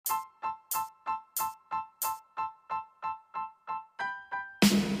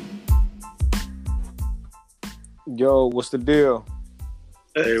Yo, what's the deal?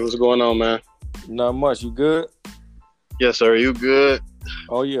 Hey, what's going on, man? Not much. You good? Yes, sir. You good?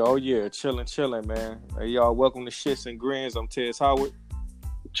 Oh yeah. Chilling, man. Hey, y'all, welcome to Shits and Grins. I'm Tez Howard.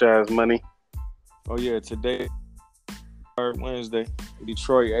 Chaz Money. Oh yeah, today, Wednesday,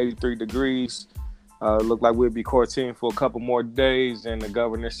 Detroit, 83 degrees. Look like we'll be quarantined for a couple more days, and the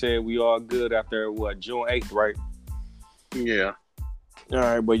governor said we all good after June 8th, right? Yeah. All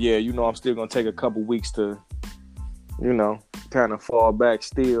right, but yeah, I'm still gonna take a couple weeks to, kind of fall back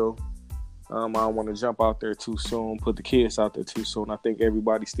still. I don't want to jump out there too soon, put the kids out there too soon. I think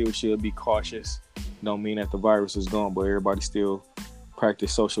everybody still should be cautious. Don't mean that the virus is gone, but everybody still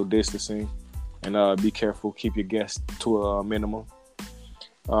practice social distancing and be careful. Keep your guests to a minimum.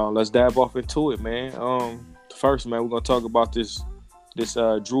 Let's dive off into it, man. First, man, we're gonna talk about this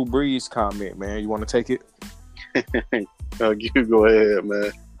Drew Brees comment, man. You want to take it? You go ahead,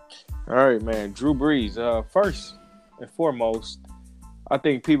 man. All right, man. Drew Brees. First and foremost, I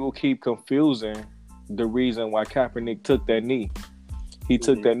think people keep confusing the reason why Kaepernick took that knee. He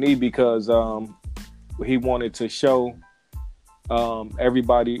took that knee because he wanted to show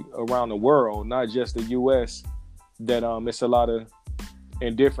everybody around the world, not just the U.S., that it's a lot of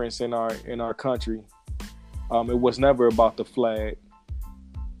indifference in our country. It was never about the flag.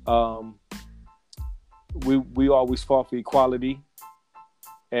 We always fought for equality,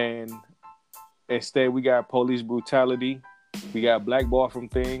 and instead we got police brutality. We got blackballed from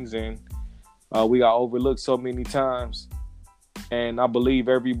things, and we got overlooked so many times. And I believe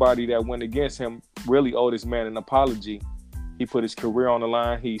everybody that went against him really owed this man an apology. He put his career on the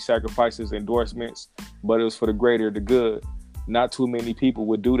line. He sacrificed his endorsements, but it was for the greater good. Not too many people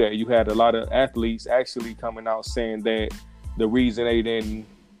would do that. You had a lot of athletes actually coming out saying that the reason they didn't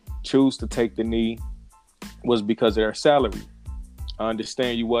choose to take the knee was because of their salary. I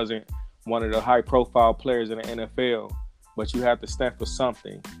understand you wasn't one of the high-profile players in the NFL, but you have to stand for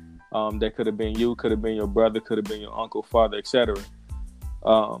something. That could have been you, could have been your brother, could have been your uncle, father, etc.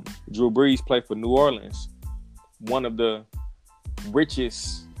 Drew Brees played for New Orleans, one of the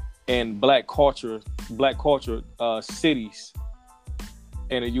richest and black culture cities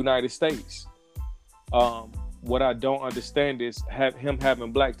in the United States. What I don't understand is him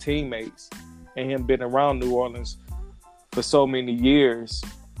having black teammates and him being around New Orleans for so many years.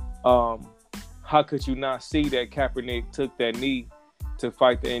 How could you not see that Kaepernick took that knee to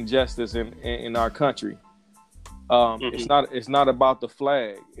fight the injustice in our country? It's not about the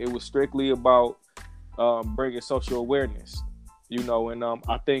flag. It was strictly about bringing social awareness, and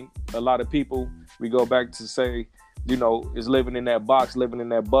I think a lot of people, we go back to say, is living in that box, living in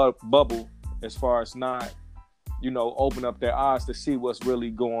that bubble, as far as not, open up their eyes to see what's really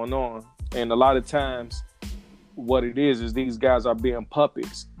going on. And a lot of times what it is these guys are being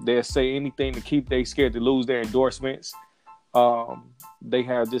puppets. They'll say anything to keep they scared to lose their endorsements. They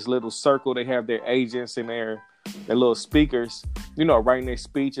have this little circle. They have their agents and their little speakers, writing their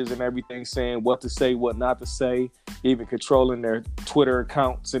speeches and everything, saying what to say, what not to say, even controlling their Twitter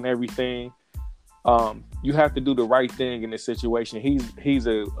accounts and everything. You have to do the right thing in this situation. He's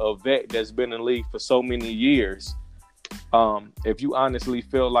a vet that's been in the league for so many years. If you honestly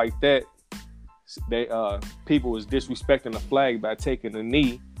feel like that, people is disrespecting the flag by taking a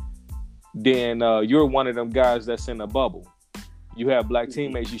knee, then you're one of them guys that's in a bubble. You have black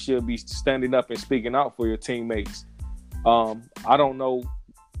teammates. You should be standing up and speaking out for your teammates. I don't know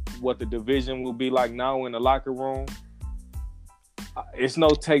what the division will be like now in the locker room. It's no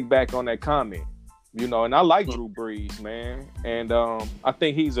take back on that comment, and I like Drew Brees, man. And I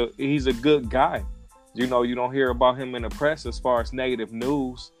think he's a good guy. You don't hear about him in the press as far as negative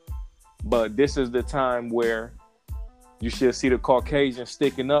news. But this is the time where you should see the Caucasians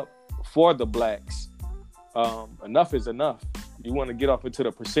sticking up for the blacks. Enough is enough. You want to get off into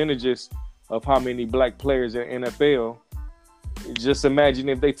the percentages of how many black players in NFL. Just imagine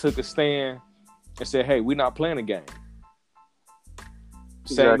if they took a stand and said, hey, we're not playing a game.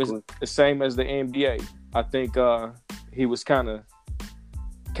 Same as the NBA. I think he was kind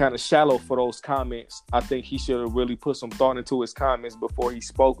of shallow for those comments. I think he should have really put some thought into his comments before he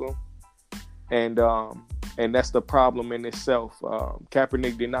spoke them. And that's the problem in itself.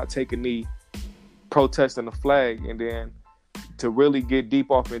 Kaepernick did not take a knee protesting the flag. And then to really get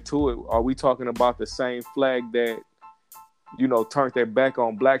deep off into it, are we talking about the same flag that, turned their back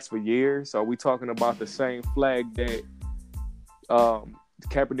on blacks for years? Are we talking about the same flag that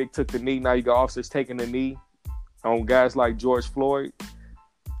Kaepernick took the knee? Now you got officers taking the knee on guys like George Floyd.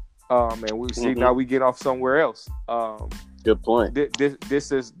 And we see now we get off somewhere else. Good point.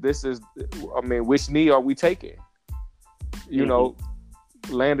 This is. I mean, which knee are we taking?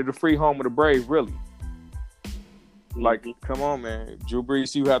 Land of the free, home of the brave, really. Like, come on, man. Drew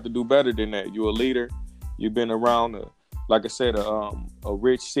Brees, you have to do better than that. You're a leader. You've been around, like I said, a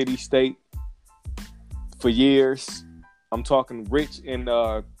rich city state for years. I'm talking rich in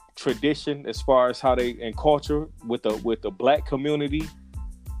tradition as far as how they in culture with the black community.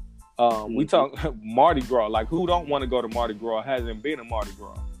 We talk Mardi Gras. Like, who don't want to go to Mardi Gras? Hasn't been a Mardi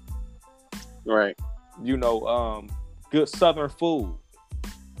Gras, right? You know, good Southern food,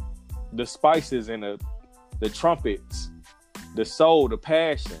 the spices and the trumpets, the soul, the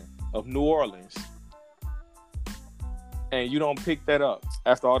passion of New Orleans, and you don't pick that up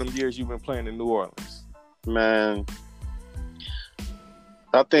after all them years you've been playing in New Orleans. Man,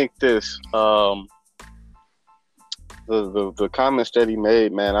 I think this the comments that he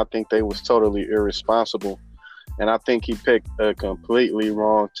made, man, I think they was totally irresponsible, and I think he picked a completely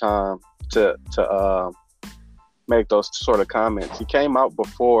wrong time to make those sort of comments. He came out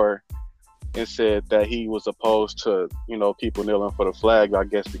before and said that he was opposed to, you know, people kneeling for the flag, I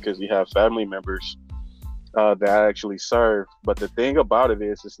guess because he have family members that actually serve. But the thing about it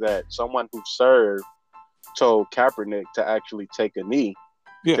is that someone who served told Kaepernick to actually take a knee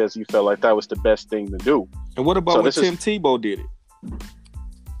because he felt like that was the best thing to do. And what about when Tim Tebow did it?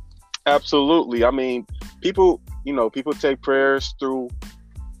 Absolutely. I mean, people take prayers through,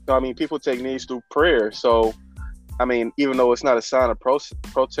 people take knees through prayer. So, I mean, even though it's not a sign of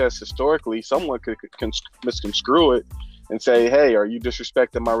protest historically, someone could misconstrue it and say, hey, are you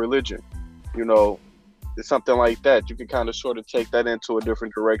disrespecting my religion? You know, it's something like that. You can kind of sort of take that into a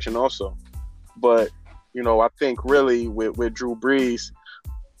different direction also. But, you know, I think really with Drew Brees,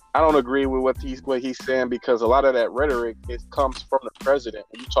 I don't agree with what he's saying, because a lot of that rhetoric, it comes from the president.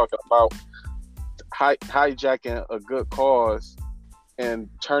 When you're talking about hijacking a good cause and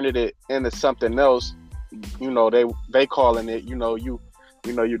turning it into something else, you know, they calling it, you know, you're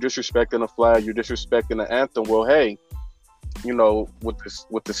disrespecting the flag, you're disrespecting the anthem. Well, hey, you know, with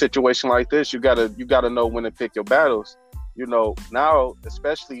the situation like this, you gotta know when to pick your battles. You know, now,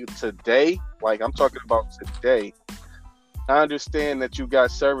 especially today, like I'm talking about today, I understand that you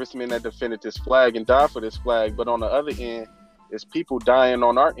got servicemen that defended this flag and died for this flag, but on the other end, it's people dying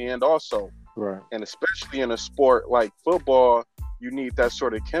on our end also. Right. And especially in a sport like football, you need that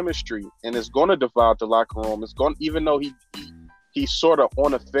sort of chemistry, and it's going to divide the locker room. It's going, even though he's sort of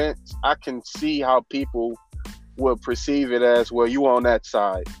on the fence, I can see how people would perceive it as, well, you on that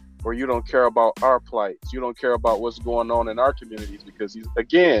side, or you don't care about our plights, you don't care about what's going on in our communities, because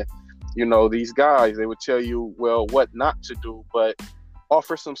again, you know, these guys, they would tell you, well, what not to do, but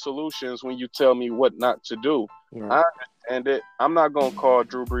offer some solutions when you tell me what not to do. Right. I understand it. I'm not going to call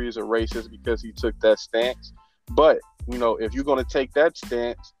Drew Brees a racist because he took that stance. But, you know, if you're going to take that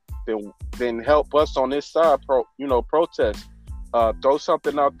stance, then help us on this side, protest. Throw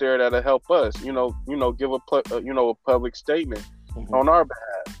something out there that'll help us, give a public statement on our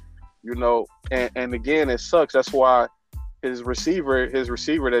behalf, and again, it sucks. That's why his receiver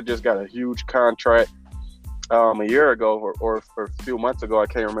that just got a huge contract a year ago or a few months ago, I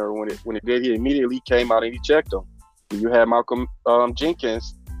can't remember when it did. He immediately came out and he checked him. You had Malcolm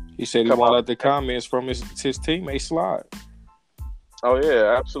Jenkins. He said he won't let the comments from his teammates slide. Oh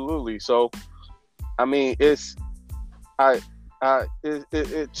yeah, absolutely. So, I mean, it's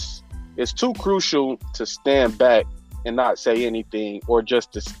too crucial to stand back and not say anything, or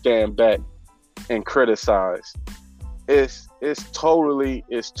just to stand back and criticize. It's totally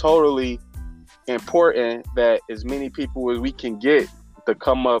important that as many people as we can get to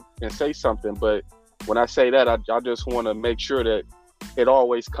come up and say something. But when I say that, I just want to make sure that it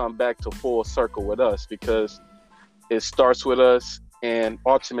always come back to full circle with us, because it starts with us and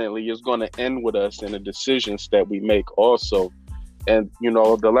ultimately it's going to end with us in the decisions that we make also. And,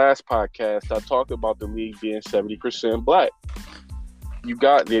 the last podcast, I talked about the league being 70% black. You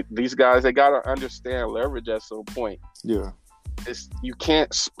got these guys, they got to understand leverage at some point. Yeah. You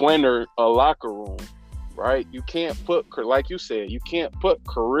can't splinter a locker room, right? You can't put, like you said, you can't put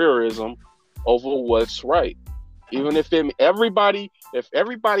careerism over what's right. Even if everybody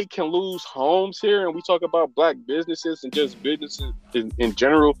can lose homes here, and we talk about black businesses and just businesses in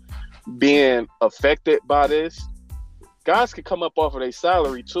general being affected by this, guys can come up off of their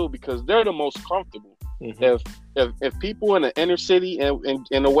salary too, because they're the most comfortable. Mm-hmm. If people in the inner city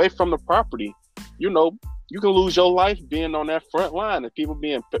and away from the property, you can lose your life being on that front line, and people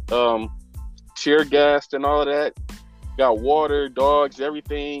being tear gassed and all of that. Got water, dogs,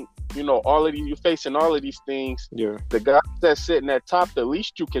 everything. All of these, you're facing all of these things. Yeah. The guys that's sitting at top, the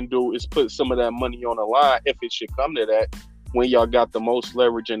least you can do is put some of that money on the line, if it should come to that, when y'all got the most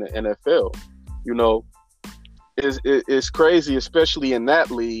leverage in the NFL. It's crazy, especially in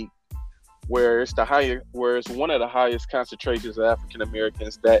that league, where it's one of the highest concentrations of African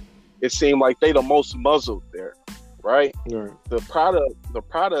Americans, that it seemed like they the most muzzled there, right? Right. The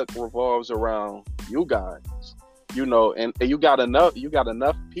product revolves around you guys, and you got enough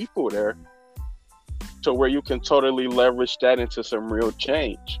people there to where you can totally leverage that into some real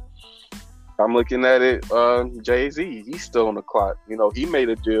change. I'm looking at it. Jay-Z, he's still on the clock. He made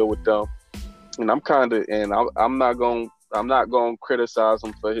a deal with them, and I'm not going to criticize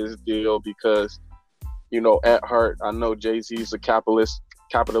him for his deal because, at heart, I know Jay-Z's a capitalist,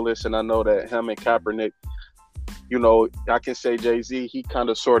 and I know that him and Kaepernick, I can say Jay-Z, he kind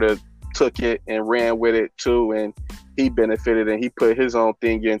of sort of took it and ran with it too, and he benefited and he put his own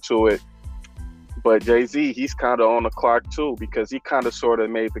thing into it. But Jay-Z, he's kind of on the clock too, because he kind of sort of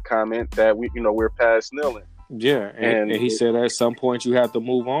made the comment that we're past kneeling. Yeah, and he said at some point you have to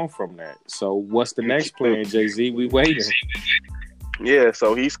move on from that. So what's the next plan, Jay-Z? We waiting. Yeah,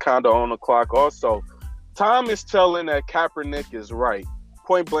 so he's kind of on the clock also. Time is telling that Kaepernick is right.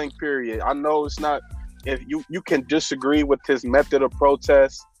 Point blank period. I know it's not, if you can disagree with his method of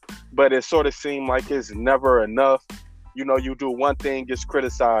protest, but it sort of seemed like it's never enough. You do one thing, it's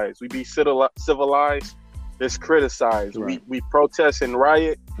criticized. We be civilized, it's criticized. Right. We protest and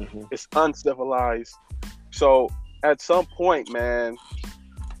riot, it's uncivilized. So at some point, man,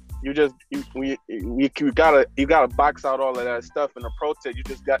 you gotta box out all of that stuff in the protest.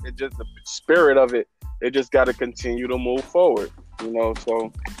 The spirit of it. It just got to continue to move forward.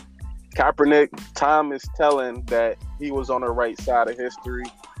 So Kaepernick, time is telling that he was on the right side of history,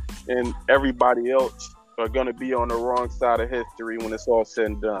 and everybody else are going to be on the wrong side of history when it's all said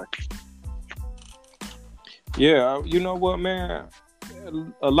and done. Yeah, you know what, man?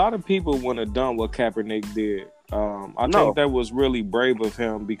 A lot of people wouldn't have done what Kaepernick did. I think that was really brave of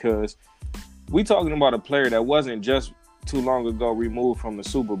him, because we talking about a player that wasn't just too long ago removed from the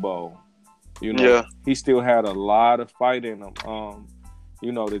Super Bowl. He still had a lot of fight in him.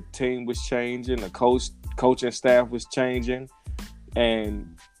 The team was changing, the coaching staff was changing,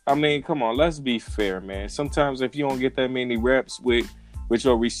 and I mean, come on, let's be fair, man. Sometimes if you don't get that many reps with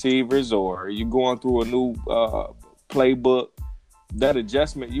your receivers, or you're going through a new playbook, that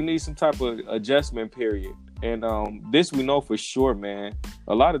adjustment, you need some type of adjustment period. And this we know for sure, man.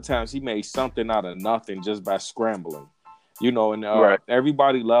 A lot of times he made something out of nothing just by scrambling. Right.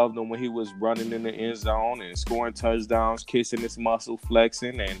 Everybody loved him when he was running in the end zone and scoring touchdowns, kissing his muscle,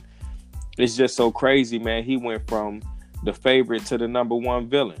 flexing, and it's just so crazy, man. He went from the favorite to the number one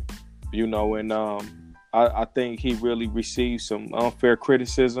villain, and I think he really received some unfair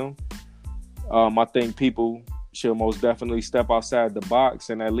criticism. I think people should most definitely step outside the box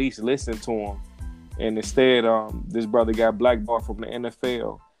and at least listen to him. And instead, this brother got blackballed from the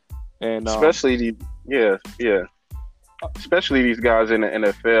NFL. And especially these guys in the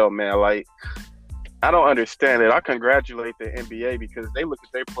NFL, man. Like, I don't understand it. I congratulate the NBA because they look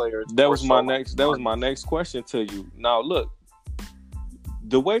at their players. That was my next question to you. Now, look,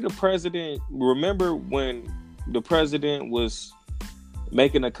 the way the president, remember when the president was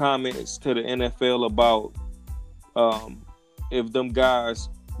making the comments to the NFL about if them guys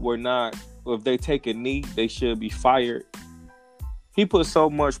if they take a knee, they should be fired. He put so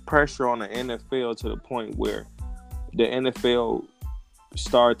much pressure on the NFL to the point where the NFL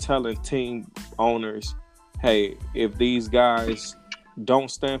started telling team owners, hey, if these guys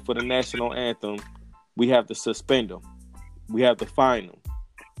don't stand for the national anthem, we have to suspend them. We have to fine them.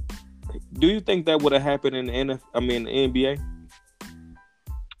 Do you think that would have happened in the NBA?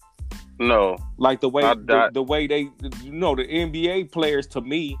 No. Like the way the way they, the NBA players, to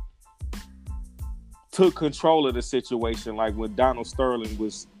me, took control of the situation, like when Donald Sterling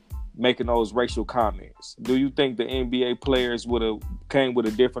was making those racial comments. Do you think the NBA players would have came with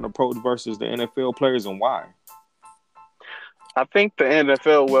a different approach versus the NFL players, and why? I think the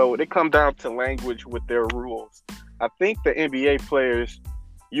NFL, well, they come down to language with their rules. I think the NBA players,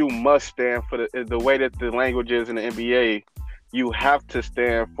 you must stand for the way that the language is in the NBA. You have to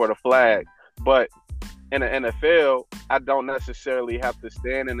stand for the flag. But in the NFL, I don't necessarily have to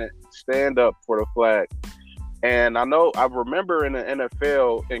stand up for the flag. And I remember in the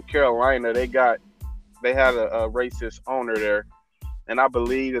NFL in Carolina, they had a racist owner there, and I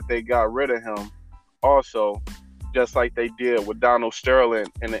believe that they got rid of him also, just like they did with Donald Sterling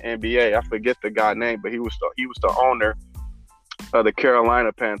in the NBA. I forget the guy's name, but he was the owner of the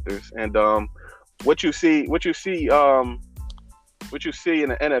Carolina Panthers. And what you see in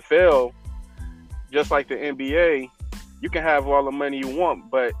the NFL, just like the NBA, you can have all the money you want,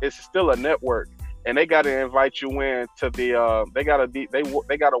 but it's still a network. And they got to invite you in to the. They gotta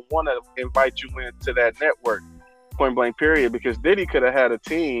want to invite you into that network. point blank period, because Diddy could have had a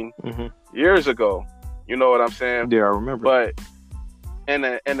team Mm-hmm. years ago. You know what I'm saying? Yeah, I remember. But in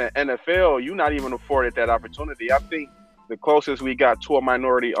the NFL, you're not even afforded that opportunity. I think the closest we got to a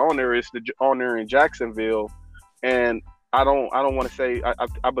minority owner is the owner in Jacksonville, and I don't want to say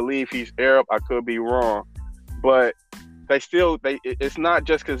I believe he's Arab. I could be wrong, but it's not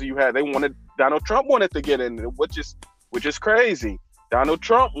just because they wanted Donald Trump wanted to get in, which is crazy. Donald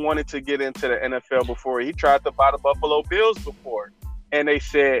Trump wanted to get into the NFL before. He tried to buy the Buffalo Bills before, and they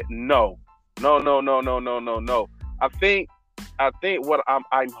said no. I think what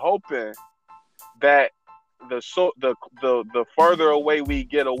I'm hoping that the further away we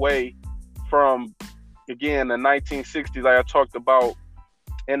get away from, again, the 1960s, like I talked about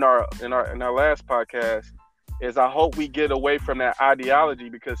in our last podcast, is I hope we get away from that ideology,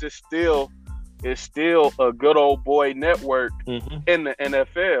 because it's still a good old boy network in the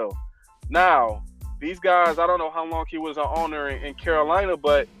NFL. Now, these guys, I don't know how long he was an owner in Carolina,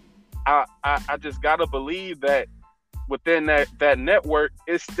 but I just gotta believe that within that network,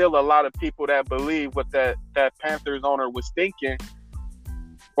 it's still a lot of people that believe what that Panthers owner was thinking,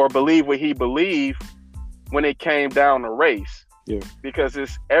 or believe what he believed when it came down to race. Yeah. Because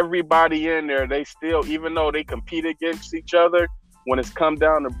it's everybody in there, they still, even though they compete against each other, when it's come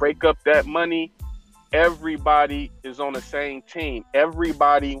down to break up that money, everybody is on the same team.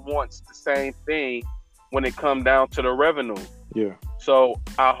 Everybody wants the same thing when it come down to the revenue. Yeah. So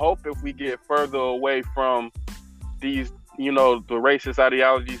I hope if we get further away from these, the racist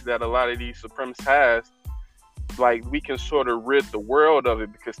ideologies that a lot of these supremacists has, like, we can sort of rid the world of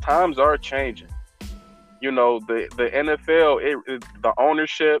it, because times are changing. The NFL, the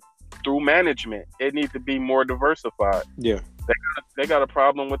ownership through management, it needs to be more diversified. Yeah. They got a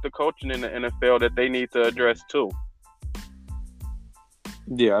problem with the coaching in the NFL that they need to address too.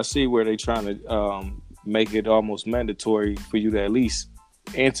 Yeah, I see where they're trying to make it almost mandatory for you to at least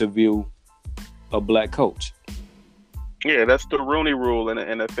interview a black coach. Yeah, that's the Rooney Rule in the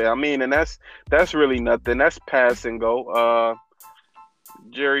NFL. I mean, and that's really nothing. That's pass and go.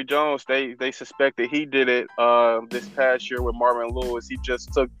 Jerry Jones, they suspected he did it this past year with Marvin Lewis. He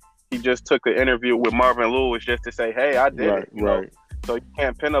just took an interview with Marvin Lewis just to say, "Hey, I did it." Right. So you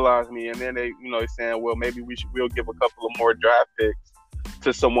can't penalize me. And then they, saying, "Well, maybe we'll give a couple of more draft picks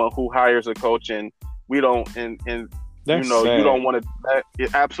to someone who hires a coach, and we don't." And that's sad. You don't want to.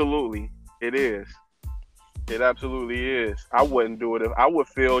 It absolutely, it is. It absolutely is. I wouldn't do it. I would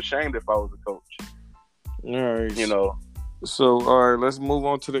feel ashamed if I was a coach. All right. So, all right, let's move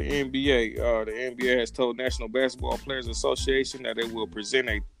on to the NBA. The NBA has told National Basketball Players Association that it will present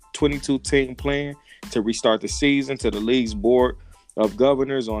a 22-team plan to restart the season to the league's board of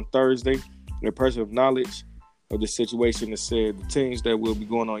governors on Thursday. The person of knowledge of the situation has said the teams that will be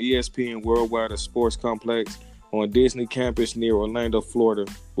going on ESPN Worldwide, a sports complex on Disney campus near Orlando,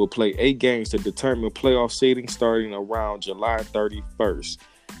 Florida, will play 8 games to determine playoff seeding starting around July 31st.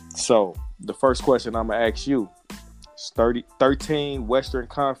 So, the first question I'm going to ask you, 13 Western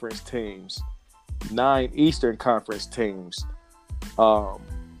Conference teams, 9 Eastern Conference teams.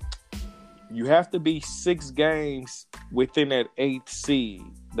 You have to be 6 games within that 8th seed.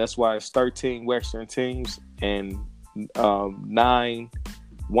 That's why it's 13 Western teams and 9.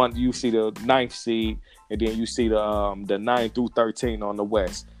 One, you see the 9th seed, and then you see the 9 through 13 on the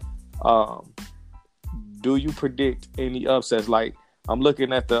West. Do you predict any upsets? Like, I'm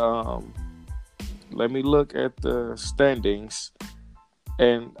looking at the let me look at the standings,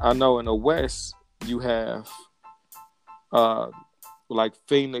 and I know in the West you have like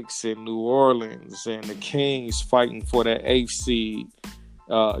Phoenix and New Orleans and the Kings fighting for that 8th seed.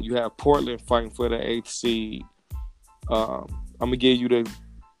 You have Portland fighting for the 8th seed. I'm gonna give you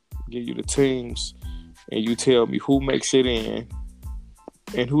the teams, and you tell me who makes it in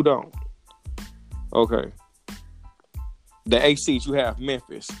and who don't. Okay. The 8th seed, you have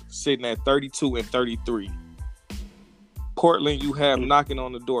Memphis sitting at 32 and 33. Portland, you have knocking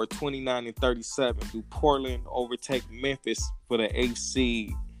on the door 29 and 37. Do Portland overtake Memphis for the 8th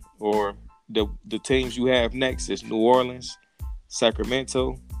seed? Or the teams you have next is New Orleans,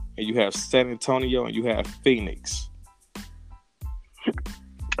 Sacramento, and you have San Antonio, and you have Phoenix.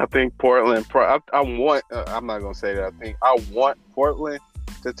 I think Portland. I want. I'm not gonna say that. I want Portland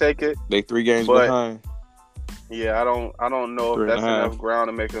to take it. They 3 games behind. Yeah, I don't know if that's enough ground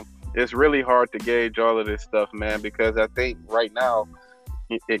to make them. It's really hard to gauge all of this stuff, man, because I think right now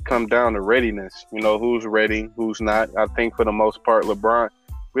it comes down to readiness. Who's ready, who's not. I think for the most part, LeBron.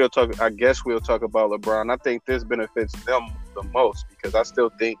 I guess we'll talk about LeBron. I think this benefits them the most, because I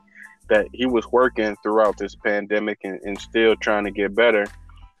still think that he was working throughout this pandemic and still trying to get better.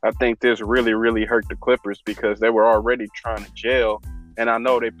 I think this really, really hurt the Clippers because they were already trying to gel, and I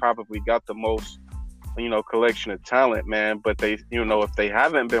know they probably got the most, collection of talent, man. But they, if they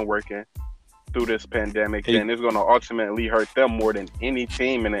haven't been working through this pandemic, then it's going to ultimately hurt them more than any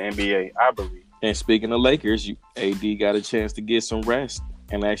team in the NBA, I believe. And speaking of Lakers, AD got a chance to get some rest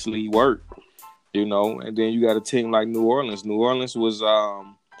and actually work, and then you got a team like New Orleans. New Orleans was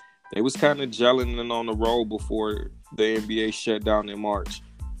they was kind of gelling in on the road before the NBA shut down in March.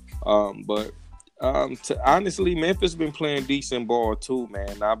 But honestly, Memphis been playing decent ball too,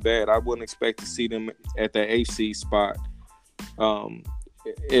 man. Not bad. I wouldn't expect to see them at the AC spot.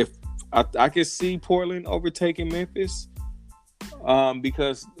 If I could see Portland overtaking Memphis,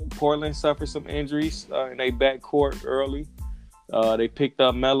 because Portland suffered some injuries in their backcourt early. They picked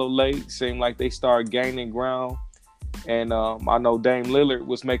up Melo late. Seemed like they started gaining ground. And I know Dame Lillard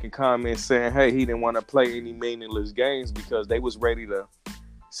was making comments saying, hey, he didn't want to play any meaningless games because they was ready to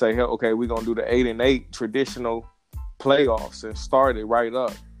say, hey, okay, we're going to do the 8-8 traditional playoffs and start it right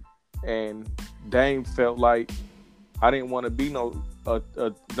up. And Dame felt like I didn't want to be no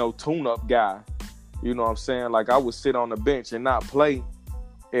tune-up guy. You know what I'm saying? Like, I would sit on the bench and not play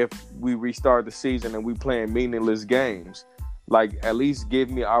if we restart the season and we playing meaningless games. Like, at least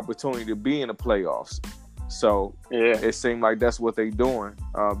give me an opportunity to be in the playoffs. So, yeah, it seemed like that's what they're doing.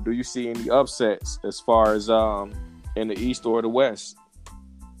 Do you see any upsets as far as in the East or the West?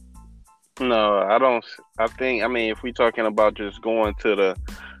 No, I don't. I mean, if we're talking about just going to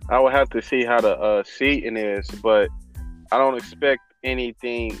I would have to see how the seating is, but I don't expect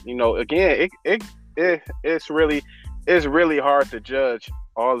anything. Again, it's really hard to judge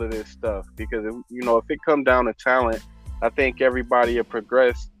all of this stuff because if it come down to talent, I think everybody will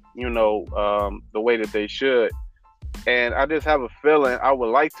progress. The way that they should, and I just have a feeling. I would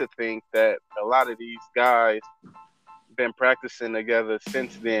like to think that a lot of these guys been practicing together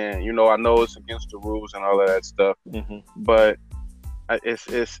since then. I know it's against the rules and all of that stuff, but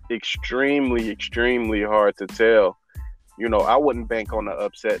it's extremely, extremely hard to tell. I wouldn't bank on the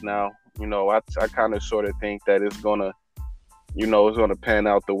upset now. I kind of sort of think that it's gonna, it's gonna pan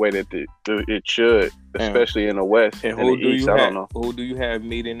out the way that it should, especially in the West. And who do you have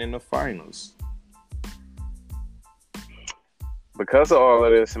meeting in the finals? Because of all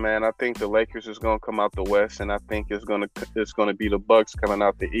of this, man, I think the Lakers is gonna come out the West, and I think it's gonna be the Bucks coming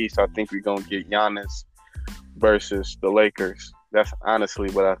out the East. I think we're gonna get Giannis versus the Lakers. That's honestly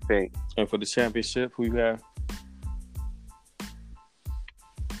what I think. And for the championship, who you have?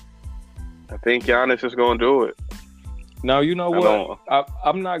 I think Giannis is gonna do it. Now, you know what?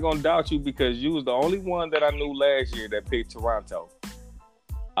 I'm not gonna doubt you because you was the only one that I knew last year that picked Toronto.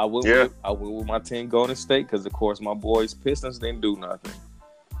 I went with my team Golden State because, of course, my boys Pistons didn't do nothing.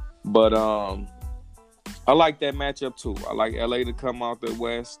 But I like that matchup too. I like LA to come out the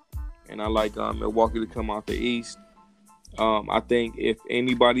West, and I like Milwaukee to come out the East. I think if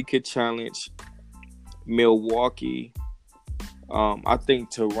anybody could challenge Milwaukee, I think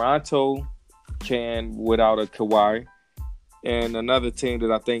Toronto can without a Kawhi. And another team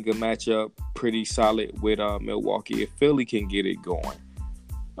that I think will match up pretty solid with Milwaukee if Philly can get it going.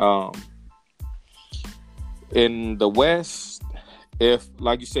 In the West, if,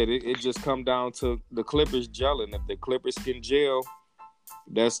 like you said, it just come down to the Clippers gelling. If the Clippers can gel,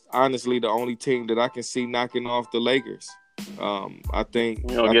 that's honestly the only team that I can see knocking off the Lakers. I think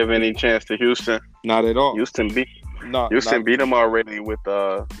you don't give any chance to Houston. Not at all. Houston beat them already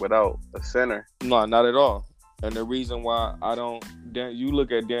without a center. No, not at all. And the reason why I don't, you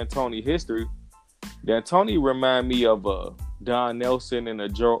look at D'Antoni history. D'Antoni remind me of a Don Nelson and a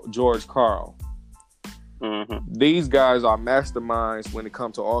George Karl. Mm-hmm. These guys are masterminds when it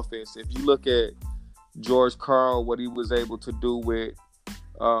comes to offense. If you look at George Karl, what he was able to do with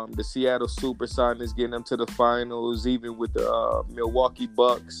the Seattle Supersonics, getting them to the finals, even with the Milwaukee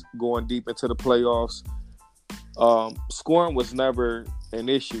Bucks going deep into the playoffs, scoring was never an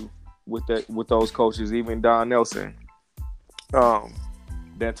issue with those coaches, even Don Nelson.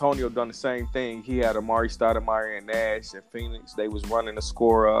 D'Antonio done the same thing. He had Amari Stoudemire and Nash in Phoenix. They was running the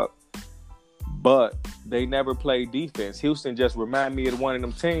score up, but they never played defense. Houston just remind me of one of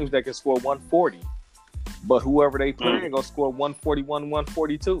them teams that can score 140, but whoever they play gonna score 141,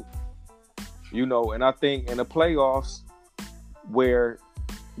 142. And I think in the playoffs where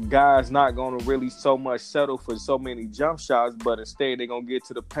guys not going to really so much settle for so many jump shots, but instead they're going to get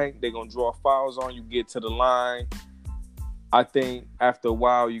to the paint, they're going to draw fouls on you, get to the line. I think after a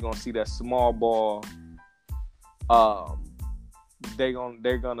while you're going to see that small ball, they're going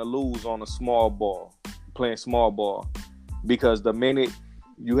to lose on a small ball, playing small ball, because the minute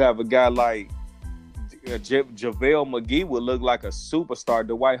you have a guy like JaVale McGee would look like a superstar.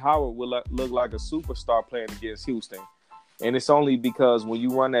 Dwight Howard would look like a superstar playing against Houston. And it's only because when you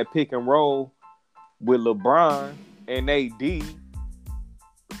run that pick and roll with LeBron and AD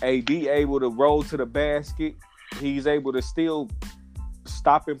able to roll to the basket. He's able to still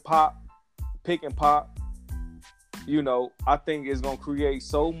stop and pop, pick and pop. You know, I think it's going to create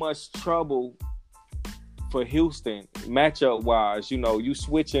so much trouble for Houston matchup wise. You know, you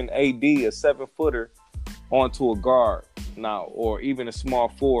switching AD, a 7-footer, onto a guard now, or even a small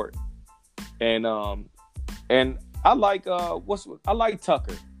forward. And I like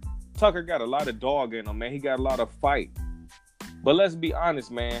Tucker. Tucker got a lot of dog in him, man. He got a lot of fight. But let's be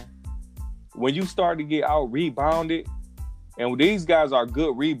honest, man. When you start to get out rebounded, and these guys are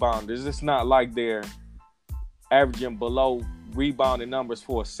good rebounders, it's not like they're averaging below rebounding numbers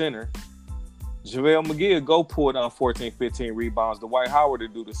for a center. JaVale McGee will go pull down 14, 15 rebounds. Dwight Howard to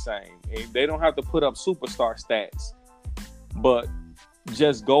do the same. And they don't have to put up superstar stats. But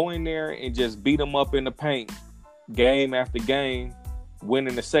just go in there and just beat them up in the paint game after game,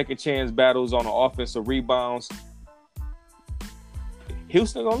 winning the second chance battles on the offensive rebounds.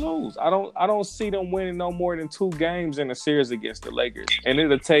 Houston gonna lose. I don't see them winning no more than 2 games in a series against the Lakers. And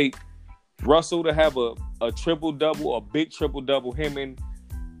it'll take Russell to have a triple-double, a big triple-double, him and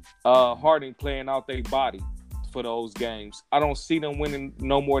Harden playing out their body for those games. I don't see them winning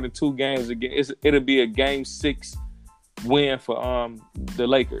no more than 2 games again. It'll be a game 6 win for the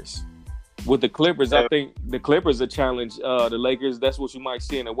Lakers. With the Clippers, I think the Clippers will challenge the Lakers. That's what you might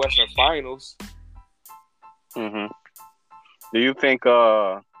see in the Western Finals. Mm-hmm. Do you think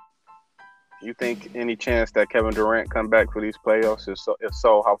any chance that Kevin Durant come back for these playoffs? If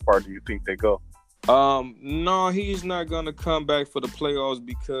so, how far do you think they go? No, he's not gonna come back for the playoffs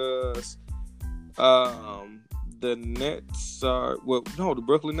because the Nets are the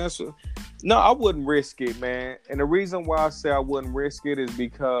Brooklyn Nets are, no, I wouldn't risk it, man. And the reason why I say I wouldn't risk it is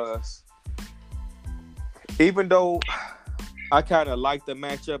because even though I kind of like the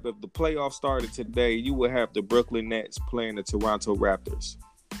matchup, if the playoffs started today, you would have the Brooklyn Nets playing the Toronto Raptors.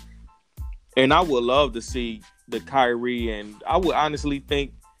 And I would love to see the Kyrie, and I would honestly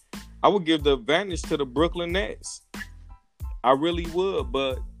think I would give the advantage to the Brooklyn Nets. I really would,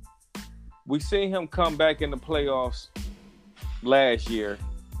 but we seen him come back in the playoffs last year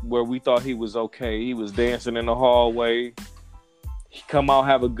where we thought he was okay. He was dancing in the hallway. He come out,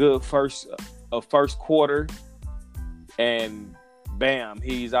 have a good first quarter, and bam,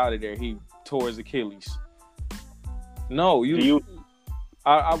 he's out of there. He tore his Achilles. No,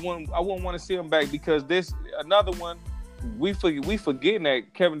 I wouldn't want to see him back because this another one. We forgetting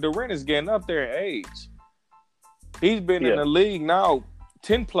that Kevin Durant is getting up there in age. He's been in the league now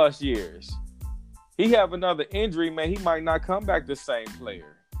 10 plus years. He have another injury, man. He might not come back the same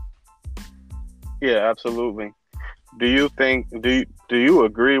player. Yeah, absolutely. Do you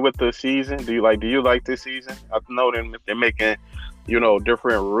agree with the season? Do you like this season? I know they're making,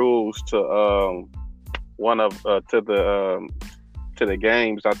 different rules to to the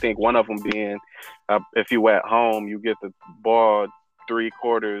games. I think one of them being if you at home, you get the ball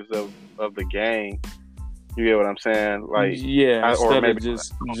 3/4 of the game. You get what I'm saying? Like, yeah, instead of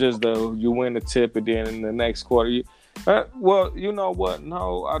just though you win the tip and then in the next quarter. Well, you know what?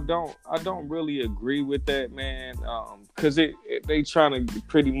 No, I don't really agree with that, man. Because they trying to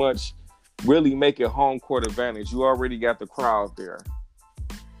pretty much really make it home court advantage. You already got the crowd there.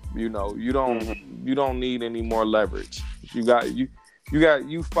 You don't need any more leverage.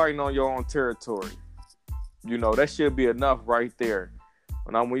 You fighting on your own territory. That should be enough right there.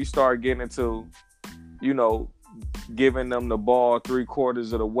 When you start getting into, giving them the ball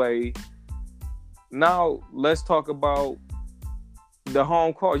 3/4 of the way. Now let's talk about the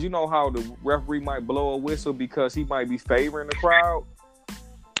home calls. You know how the referee might blow a whistle because he might be favoring the crowd.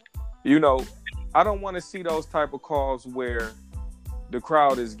 I don't want to see those type of calls where the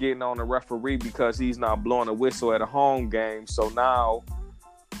crowd is getting on the referee because he's not blowing a whistle at a home game. So now,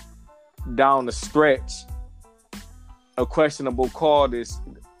 down the stretch, a questionable call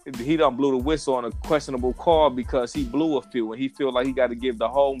he done blew the whistle on a questionable call because he blew a few and he feel like he got to give the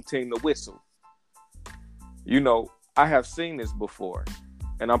home team the whistle. I have seen this before,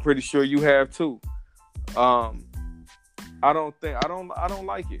 and I'm pretty sure you have too. I don't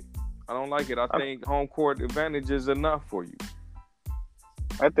like it. I don't like it. I think home court advantage is enough for you.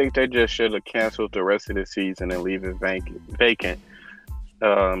 I think they just should have canceled the rest of the season and leave it vacant.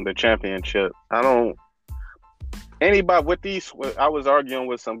 The championship. I was arguing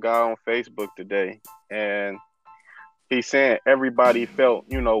with some guy on Facebook today, and he's saying everybody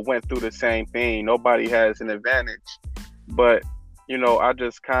went through the same thing. Nobody has an advantage. But, I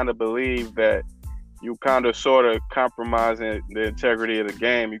just kind of believe that you kind of sort of compromising the integrity of the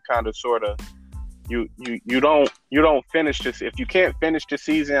game. You kind of sort of you don't finish this. If you can't finish the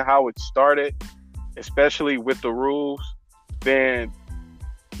season how it started, especially with the rules, then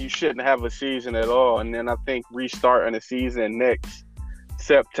you shouldn't have a season at all. And then I think restarting the season next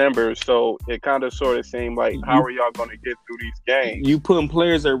September. So it kind of sort of seemed like, how are y'all going to get through these games? You putting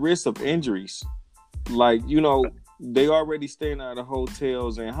players at risk of injuries. Like, they already staying out of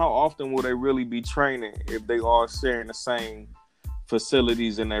hotels, and how often will they really be training if they all sharing the same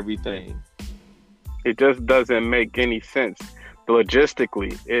facilities and everything? It just doesn't make any sense.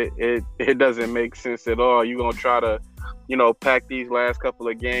 Logistically, it doesn't make sense at all. You're going to try to, pack these last couple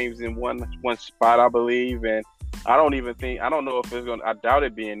of games in one spot, I believe. And I don't know if I doubt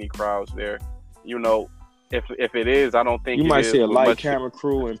it be any crowds there. If it is, I don't think you might see a light camera to...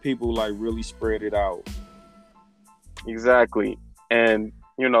 crew and people like really spread it out. Exactly. And,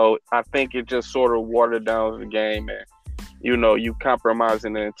 I think it just sort of watered down the game, and, you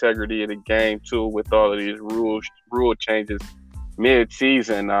compromising the integrity of the game too with all of these rule changes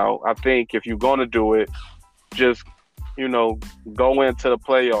mid-season. Now, I think if you're going to do it, just, go into the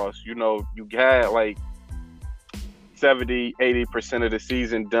playoffs. You had like 70-80% of the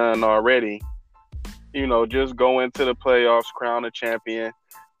season done already. Just go into the playoffs, crown a champion,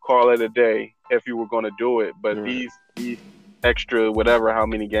 call it a day if you were going to do it. But these extra, whatever, how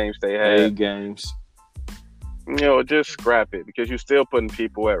many games they had. 8 games. Just scrap it, because you're still putting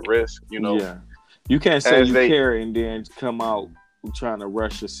people at risk, Yeah. You can't say you care and then come out trying to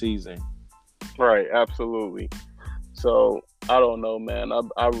rush a season. Right, absolutely. So, I don't know, man.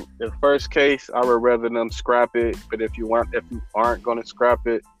 In first case, I would rather them scrap it. But if you aren't going to scrap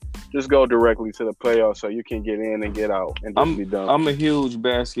it, just go directly to the playoffs so you can get in and get out and just be done. I'm a huge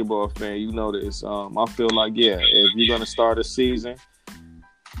basketball fan. You know this. I feel like, if you're going to start a season,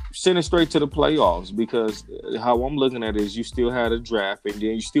 send it straight to the playoffs, because how I'm looking at it is you still had a draft, and then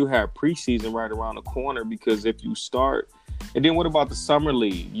you still have preseason right around the corner, because if you start, and then what about the summer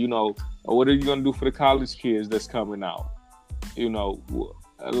league? What are you going to do for the college kids that's coming out?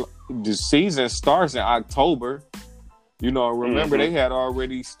 The season starts in October. Remember they had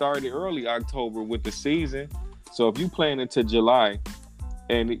already started early October with the season. So if you playing into July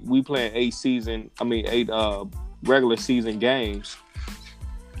and we playing 8 regular season games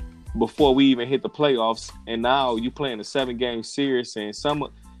before we even hit the playoffs, and now you playing a 7-game series, and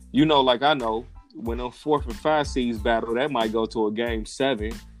like I know, when them 4th and 5 seeds battle, that might go to a game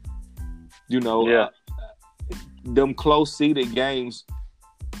 7. Them close seeded games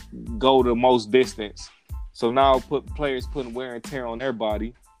go the most distance. So now players putting wear and tear on their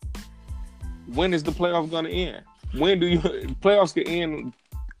body. When is the playoff going to end? When do playoffs can end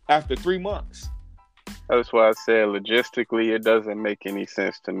after 3 months? That's why I said logistically it doesn't make any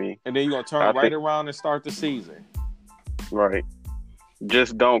sense to me. And then you're going to turn around and start the season. Right.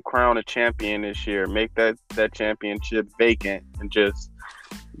 Just don't crown a champion this year. Make that championship vacant, and just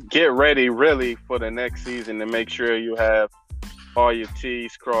get ready really for the next season, to make sure you have all your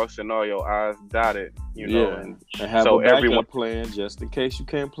T's crossed and all your I's dotted, and have a backup plan just in case you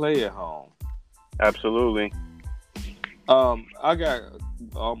can't play at home. Absolutely. I got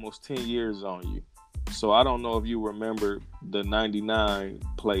almost 10 years on you, so I don't know if you remember the 99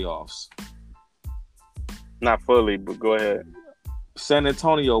 playoffs. Not fully, but go ahead. San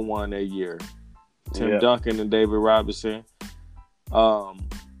Antonio won that year. Tim Duncan and David Robinson.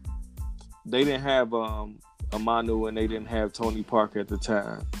 They didn't have Amanu, and they didn't have Tony Parker at the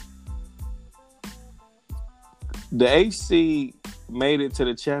time. The AC made it to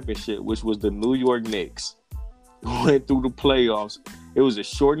the championship, which was the New York Knicks. Went through the playoffs. It was a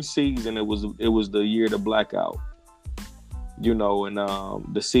shortened season. It was the year of the blackout. And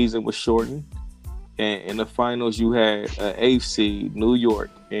the season was shortened. And in the finals, you had an 8th seed, New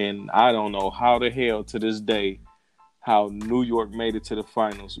York. And I don't know how the hell to this day how New York made it to the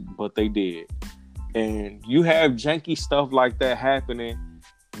finals, but they did. And you have janky stuff like that happening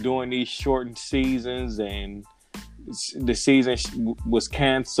during these shortened seasons, and the season was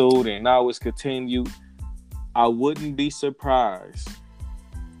canceled and now it's continued. I wouldn't be surprised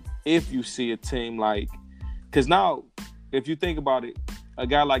if you see a team like, because now, if you think about it, a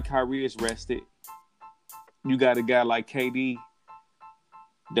guy like Kyrie is rested. You got a guy like KD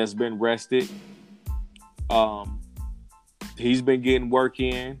that's been rested. He's been getting work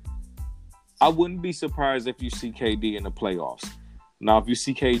in. I wouldn't be surprised if you see KD in the playoffs. Now, if you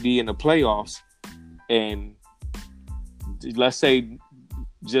see KD in the playoffs, and let's say,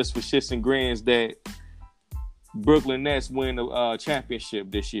 just for shits and grins, that Brooklyn Nets win the championship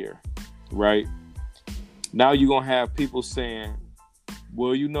this year, right? Now you're going to have people saying,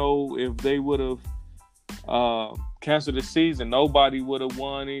 well, if they would have cancel the season, nobody would have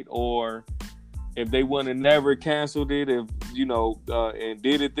won it. Or if they would have never canceled it, if and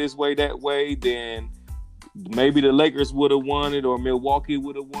did it this way, that way, then maybe the Lakers would have won it or Milwaukee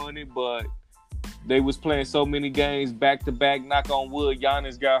would have won it. But they was playing so many games back to back. Knock on wood,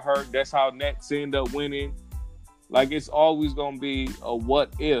 Giannis got hurt. That's how Nets end up winning. Like, it's always gonna be a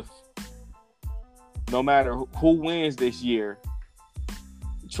what if. No matter who wins this year,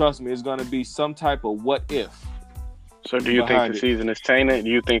 trust me, it's gonna be some type of what if. So, do you think the season is tainted?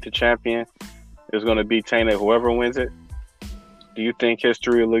 Do you think the champion is going to be tainted, whoever wins it? Do you think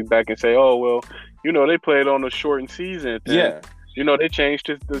history will look back and say, oh, well, they played on a shortened season thing. Yeah. They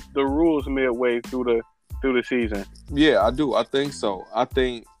changed the rules midway through the season. Yeah, I do. I think so. I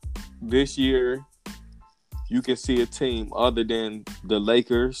think this year you can see a team other than the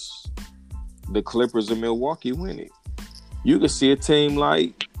Lakers, the Clippers, and Milwaukee win it. You can see a team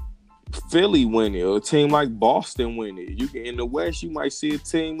like Philly win it, or a team like Boston win it. In the West, you might see a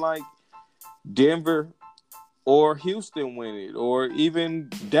team like Denver or Houston win it, or even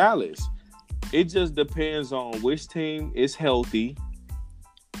Dallas. It just depends on which team is healthy,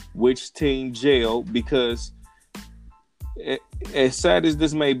 which team gel, because as sad as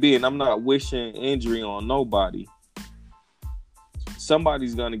this may be, and I'm not wishing injury on nobody,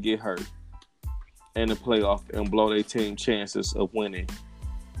 somebody's going to get hurt in the playoff and blow their team chances of winning.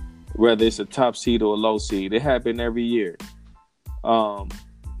 Whether it's a top seed or a low seed. It happens every year.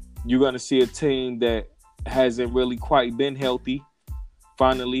 You're going to see a team that hasn't really quite been healthy,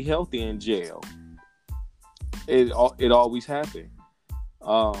 finally healthy in jail. It always happens.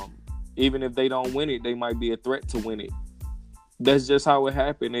 Even if they don't win it, they might be a threat to win it. That's just how it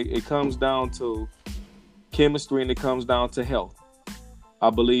happened. It comes down to chemistry, and it comes down to health. I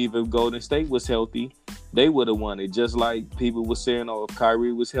believe if Golden State was healthy, they would have won it. Just like people were saying, if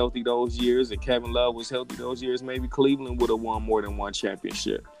Kyrie was healthy those years and Kevin Love was healthy those years, maybe Cleveland would have won more than one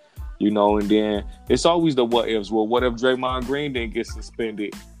championship. And then it's always the what ifs. Well, what if Draymond Green didn't get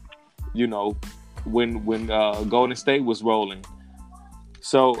suspended? When Golden State was rolling.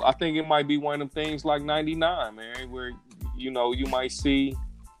 So I think it might be one of them things like '99, man, where you might see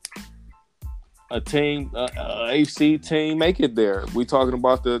a team, AFC team, make it there. We talking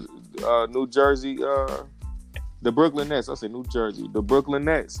about the New Jersey, the Brooklyn Nets. I say New Jersey, the Brooklyn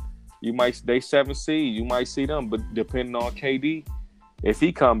Nets. They 7th seed. You might see them, but depending on KD, if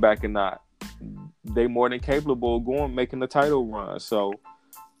he come back or not, they more than capable of making the title run. So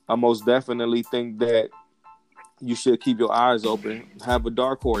I most definitely think that you should keep your eyes open. Have a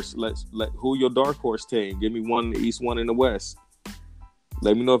dark horse. Who your dark horse team? Give me one in the East, one in the West.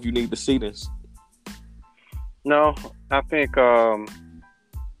 Let me know if you need the seedings. No, I think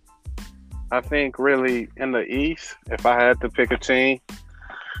really in the East, if I had to pick a team,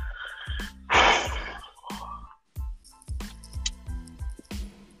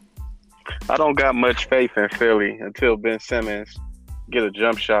 I don't got much faith in Philly until Ben Simmons get a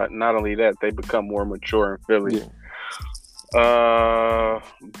jump shot. Not only that, they become more mature in Philly. Yeah.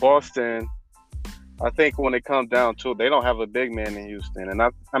 Boston, I think when it comes down to it, they don't have a big man in Houston, and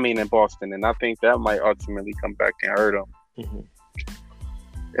in Boston, and I think that might ultimately come back and hurt them.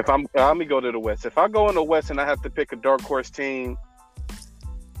 Mm-hmm. Let me go to the West. If I go in the West and I have to pick a dark horse team,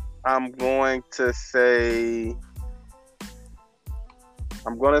 I'm going to say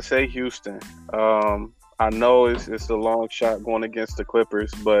Houston. I know it's a long shot going against the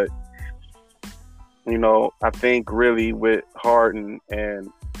Clippers, but I think really with Harden and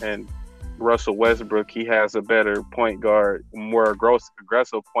Russell Westbrook, he has a better point guard, more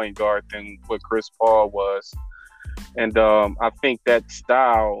aggressive point guard than what Chris Paul was. And I think that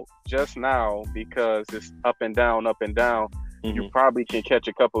style just now, because it's up and down, mm-hmm. you probably can catch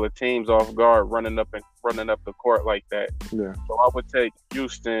a couple of teams off guard running up the court like that. Yeah. So I would take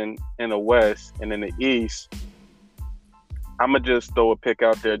Houston in the West, and in the East, I'm going to just throw a pick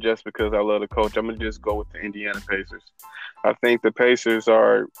out there just because I love the coach. I'm going to just go with the Indiana Pacers. I think the Pacers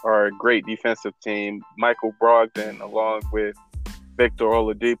are a great defensive team. Michael Brogdon, along with Victor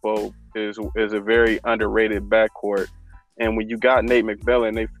Oladipo, is a very underrated backcourt. And when you got Nate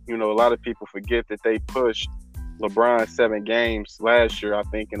McMillan, a lot of people forget that they pushed LeBron 7 games last year, I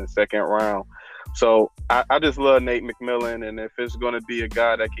think, in the second round. So I just love Nate McMillan, and if it's going to be a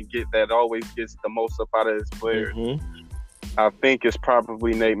guy that always gets the most up out of his players, mm-hmm. I think it's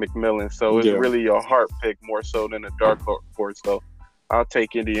probably Nate McMillan. So it's really a heart pick more so than a dark horse. So I'll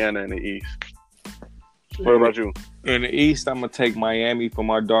take Indiana in the East. What about you? In the East, I'm going to take Miami for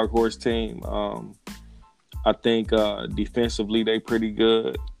my dark horse team. I think defensively they pretty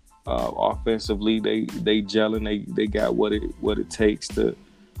good. Offensively they gelling. They got what it takes to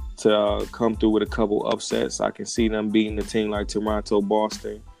to come through with a couple upsets. I can see them beating a team like Toronto,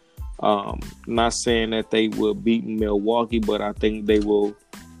 Boston. Not saying that they will beat Milwaukee, but I think they will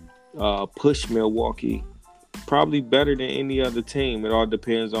push Milwaukee probably better than any other team. It all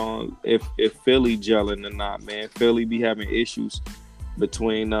depends on if Philly gelling or not, man. Philly be having issues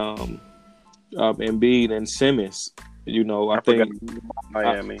between Embiid and Simmons. You know, I think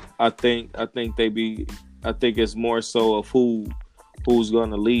Miami. I think it's more so of who's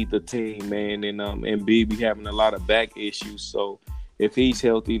going to lead the team, man. And Embiid be having a lot of back issues, so if he's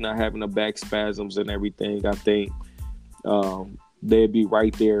healthy, not having the back spasms and everything, I think they'd be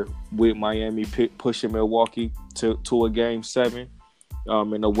right there with Miami pushing Milwaukee to a Game 7.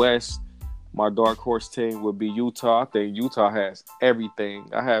 In the West, my dark horse team would be Utah. I think Utah has everything.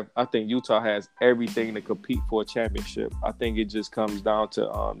 I think Utah has everything to compete for a championship. I think it just comes down to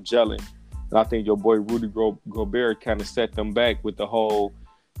gelling. And I think your boy Rudy Gobert kind of set them back with the whole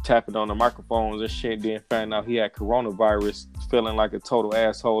tapping on the microphones and shit, then found out he had coronavirus, feeling like a total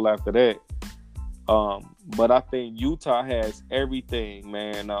asshole after that. But I think Utah has everything,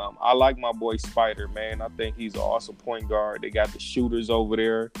 man. I like my boy Spider, man. I think he's an awesome point guard. They got the shooters over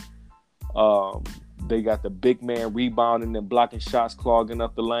there. They got the big man rebounding and blocking shots, clogging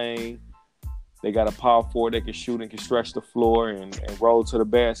up the lane. They got a power forward that can shoot and can stretch the floor and roll to the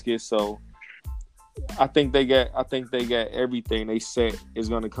basket. So I think they got everything. They set is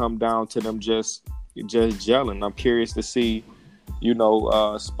going to come down to them just gelling. I'm curious to see,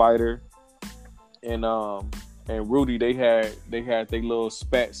 Spider and Rudy. They had their little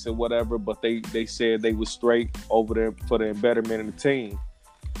spats or whatever, but they said they was straight over there for the betterment of the team.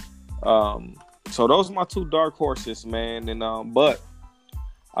 So those are my two dark horses, man. And but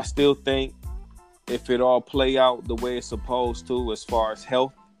I still think if it all play out the way it's supposed to, as far as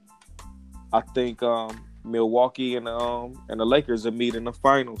health, I think Milwaukee and the Lakers will meet in the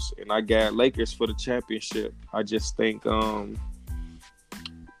finals, and I got Lakers for the championship. I just think the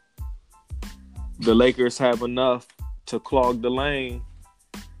Lakers have enough to clog the lane.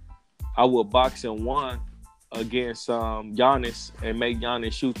 I would box in one against Giannis and make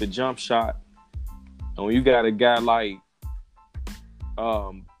Giannis shoot the jump shot. And when you got a guy like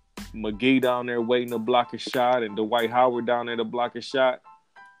McGee down there waiting to block a shot and Dwight Howard down there to block a shot,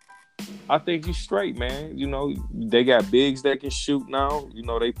 I think you straight, man. They got bigs that can shoot now.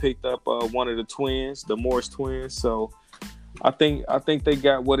 They picked up one of the twins, the Morris twins. So I think they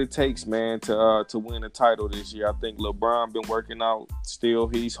got what it takes, man, to win a title this year. I think LeBron been working out still.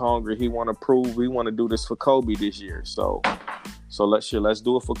 He's hungry. He want to prove. We want to do this for Kobe this year. So let's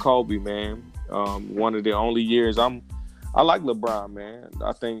do it for Kobe, man. One of the only years I like LeBron, man.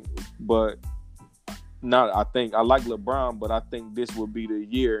 I like LeBron, but I think this will be the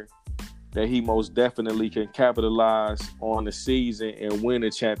year that he most definitely can capitalize on the season and win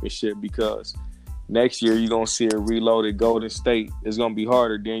a championship, because next year you're going to see a reloaded Golden State. It's going to be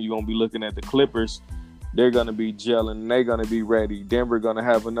harder. Then you're going to be looking at the Clippers. They're going to be gelling and they're going to be ready. Denver going to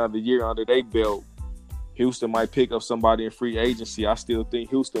have another year under their belt. Houston might pick up somebody in free agency. I still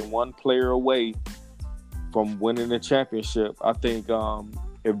think Houston one player away from winning the championship. I think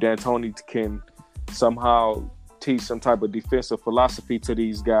if D'Antoni can somehow teach some type of defensive philosophy to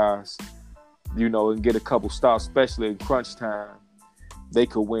these guys, and get a couple stops, especially in crunch time, they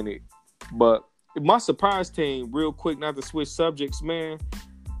could win it. But my surprise team, real quick, not to switch subjects, man,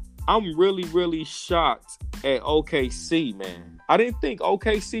 I'm really, really shocked at OKC, man. I didn't think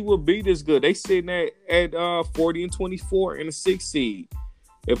OKC would be this good. They sitting at 40-24 in the 6th seed.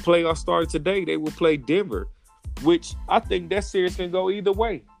 If playoffs started today, they will play Denver, which I think that series can go either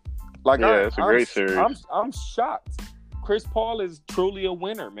way. It's a great series. I'm shocked. Chris Paul is truly a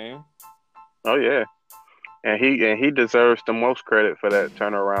winner, man. Oh yeah, and he deserves the most credit for that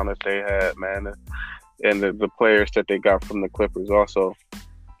turnaround that they had, man, and the players that they got from the Clippers also.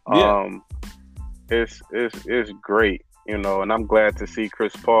 Yeah. It's great, and I'm glad to see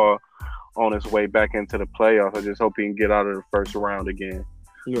Chris Paul on his way back into the playoffs. I just hope he can get out of the first round again,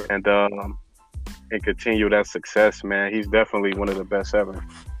 and continue that success, man. He's definitely one of the best ever.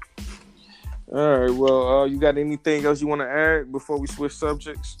 All right. Well, you got anything else you want to add before we switch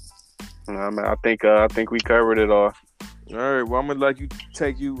subjects? I think we covered it all. All right. Well, I'm gonna let you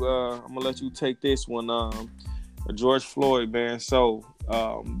take this one. George Floyd, man. So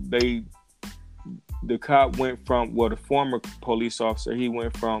the cop went from the former police officer. He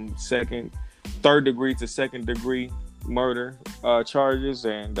went from third degree to second degree murder charges,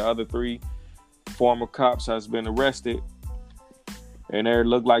 and the other 3 former cops has been arrested. And they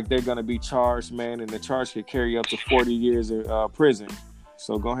look like they're going to be charged, man, and the charge could carry up to 40 years in prison.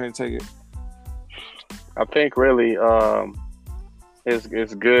 So go ahead and take it. I think really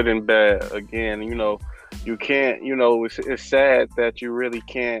it's good and bad. Again, you can't. It's sad that you really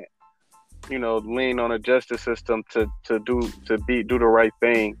can't. Lean on a justice system do the right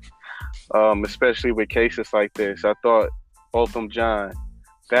thing. Especially with cases like this. I thought Botham John,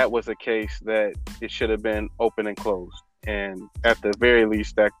 that was a case that it should have been open and closed. And at the very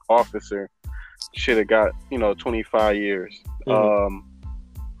least, that officer should have got 25 years.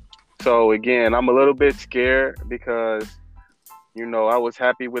 So again, I'm a little bit scared because I was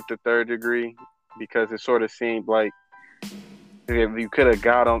happy with the third degree because it sort of seemed like if you could have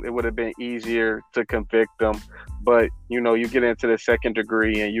got them, it would have been easier to convict them. But you get into the second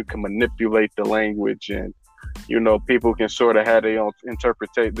degree and you can manipulate the language, and people can sort of have their own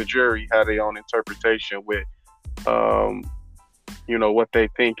interpretation. The jury had their own interpretation with what they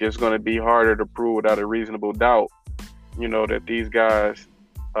think is going to be harder to prove without a reasonable doubt. That these guys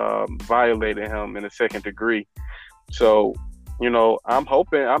violated him in the second degree. So I'm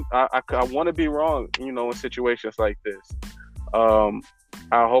hoping I want to be wrong. In situations like this. I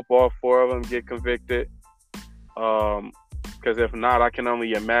hope all four of them get convicted. Because if not, I can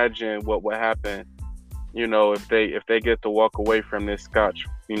only imagine what would happen. If they get to walk away from this scotch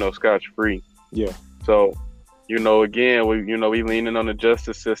free. Yeah. So, again, we leaning on the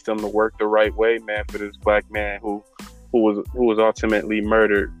justice system to work the right way, man, for this black man who was ultimately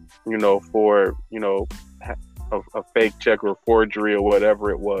murdered. For a fake check or forgery or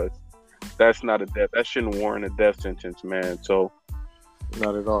whatever it was. That's not a death. That shouldn't warrant a death sentence, man. So,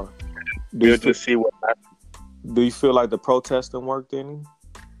 not at all. We'll just see what happens. Do you feel like the protesting worked any?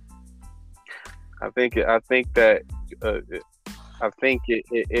 I think it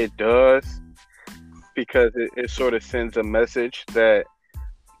does, because it sort of sends a message that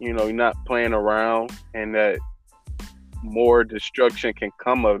you're not playing around and that more destruction can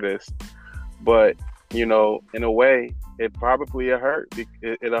come of this. But in a way, it probably it'll hurt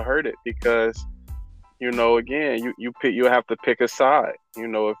it because again, you have to pick a side.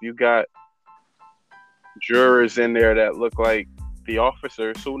 If you got jurors in there that look like the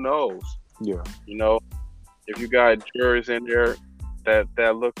officers, who knows? Yeah. If you got jurors in there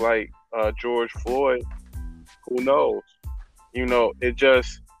that look like George Floyd, who knows?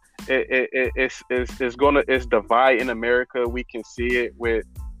 It's dividing America. We can see it with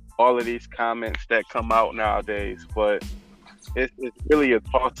all of these comments that come out nowadays, but it's really a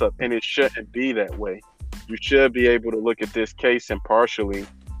toss-up, and it shouldn't be that way. You should be able to look at this case impartially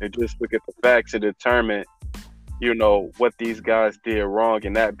and just look at the facts and determine, what these guys did wrong,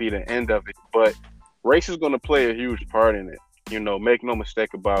 and that be the end of it. But race is going to play a huge part in it. Make no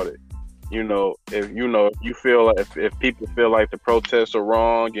mistake about it. If you feel like if people feel like the protests are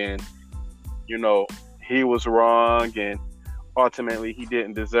wrong, and he was wrong, and ultimately he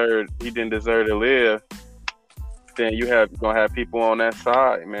didn't deserve to live, then you're gonna have people on that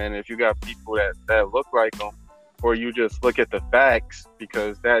side, man. If you got people that look like him, or you just look at the facts,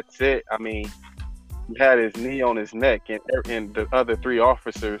 because that's it. I mean, he had his knee on his neck, and the other three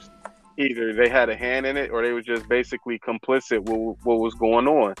officers, either they had a hand in it or they were just basically complicit with what was going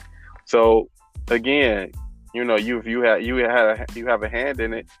on. So again, you have a hand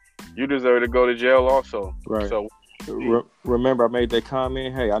in it, you deserve to go to jail also. Right. So remember, I made that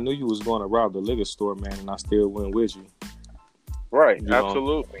comment. Hey, I knew you was going to rob the liquor store, man, and I still went with you. Right.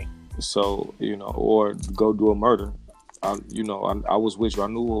 Absolutely. So or go do a murder. I was with you. I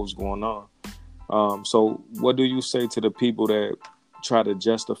knew what was going on. So what do you say to the people that try to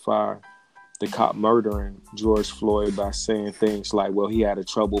justify the cop murdering George Floyd by saying things like, well, he had a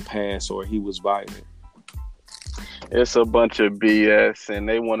troubled past or he was violent? It's a bunch of BS, and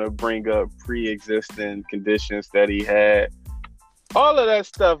they want to bring up pre-existing conditions that he had. All of that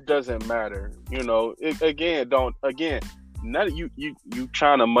stuff doesn't matter. None of you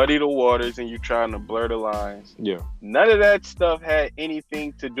trying to muddy the waters, and you trying to blur the lines. Yeah. None of that stuff had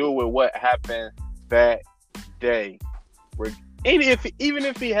anything to do with what happened that day. Even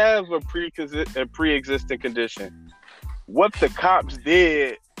if he has a pre-existing condition, what the cops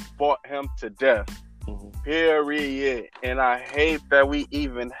did brought him to death. Mm-hmm. Period. And I hate that we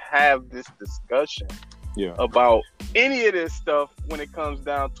even have this discussion about any of this stuff when it comes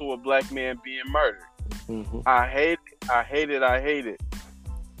down to a black man being murdered. Mm-hmm. I hate it.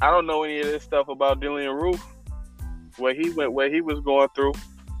 I don't know any of this stuff about Dillian Roof, where he was going through.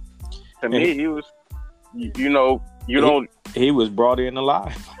 To me, he was, he was brought in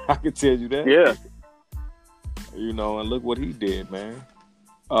alive. I can tell you that. Yeah. And look what he did, man.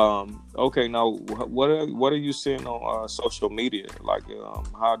 Okay, now what are you seeing on social media? Like,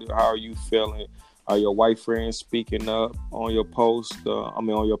 how are you feeling? Are your white friends speaking up on your post? On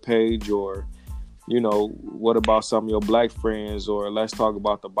your page, or what about some of your black friends, or let's talk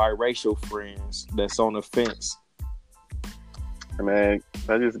about the biracial friends that's on the fence. Man,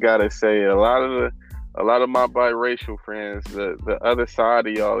 I just gotta say, a lot of my biracial friends, the other side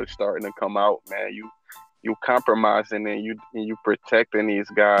of y'all is starting to come out, man. You compromising and you protecting these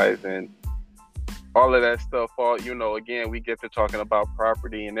guys and all of that stuff. All again, we get to talking about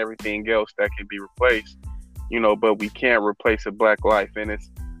property and everything else that can be replaced, but we can't replace a black life, and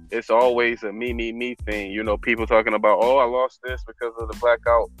it's always a me thing. People talking about, oh, I lost this because of the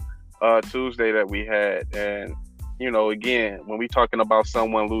blackout Tuesday that we had, and again, when we talking about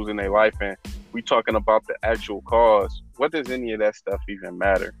someone losing their life and we talking about the actual cause, what does any of that stuff even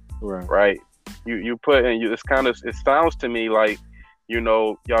matter? Right? You put in you. It sounds to me like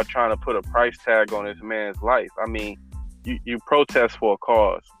y'all trying to put a price tag on this man's life. I mean, you protest for a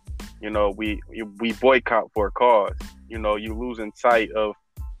cause. We boycott for a cause. You losing sight of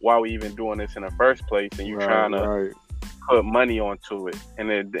why we even doing this in the first place, and you trying to put money onto it. And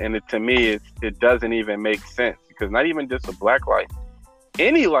it to me, it doesn't even make sense, because not even just a black life,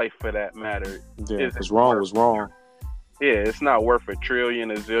 any life for that matter. Yeah, it's wrong. Was wrong. Yeah, it's not worth $1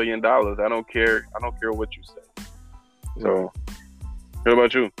 trillion, $1 zillion. I don't care what you say. So, what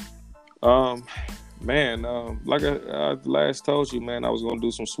about you? Man, like I last told you, man, I was gonna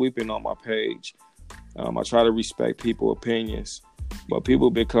do some sweeping on my page. I try to respect people's opinions, but people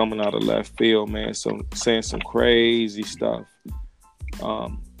been coming out of left field, man. So saying some crazy stuff.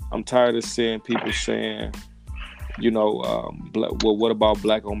 I'm tired of seeing people saying, what about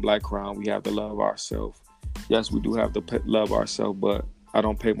black on black crime? We have to love ourselves. Yes, we do have to love ourselves, but I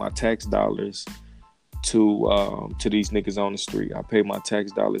don't pay my tax dollars to these niggas on the street. I pay my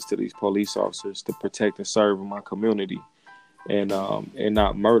tax dollars to these police officers to protect and serve in my community, and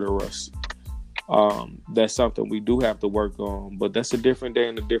not murder us. That's something we do have to work on, but that's a different day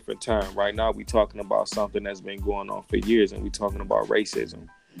and a different time. Right now, we talking about something that's been going on for years, and we talking about racism.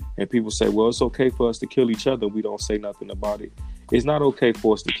 And people say, well, it's okay for us to kill each other. We don't say nothing about it. It's not okay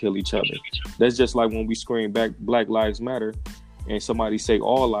for us to kill each other. That's just like when we scream back Black Lives Matter and somebody say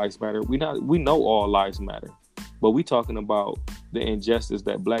all lives matter. We know all lives matter, but we talking about the injustice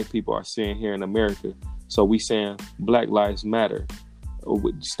that black people are seeing here in America. So we saying Black Lives Matter.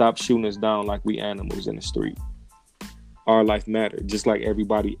 Stop shooting us down like we animals in the street. Our life matter, just like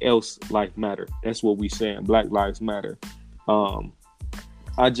everybody else life matter. That's what we saying. Black Lives Matter.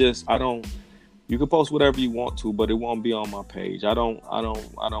 I don't. You can post whatever you want to, but it won't be on my page. I don't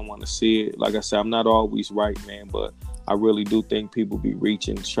want to see it. Like I said, I'm not always right, man, but I really do think people be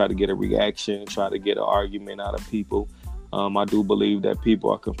reaching to try to get a reaction, try to get an argument out of people. I do believe that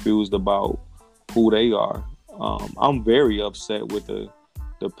people are confused about who they are. I'm very upset with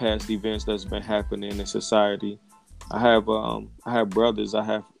the past events that's been happening in society. I have brothers, I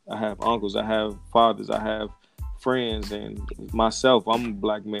have uncles, I have fathers, I have friends, and myself. I'm a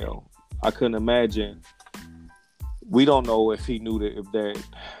black male. I couldn't imagine. We don't know if he knew that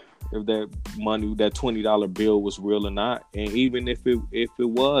if that money, that $20 bill was real or not. And even if it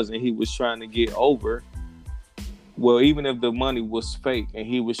was, and he was trying to get over, well, even if the money was fake and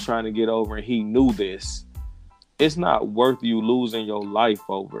he was trying to get over and he knew this, it's not worth you losing your life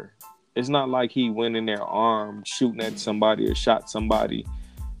over. It's not like he went in there armed, shooting at somebody or shot somebody,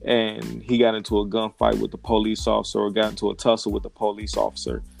 and he got into a gunfight with the police officer or got into a tussle with the police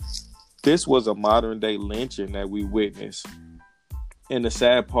officer. This was a modern day lynching that we witnessed. And the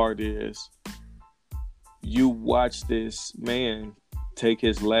sad part is, you watch this man take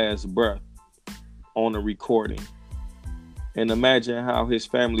his last breath on a recording. And imagine how his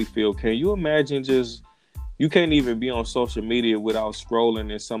family feel. Can you imagine you can't even be on social media without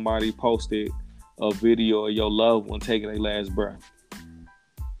scrolling and somebody posted a video of your loved one taking their last breath.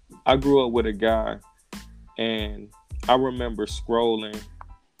 I grew up with a guy, and I remember scrolling,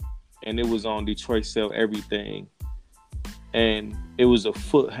 and it was on Detroit Sell Everything, and it was a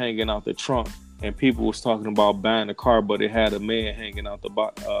foot hanging out the trunk, and people was talking about buying a car, but it had a man hanging out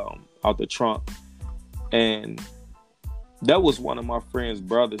the trunk, and that was one of my friend's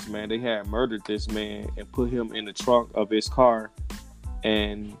brothers, man. They had murdered this man and put him in the trunk of his car,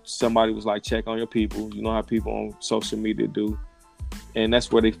 and somebody was like, check on your people. You know how people on social media do. And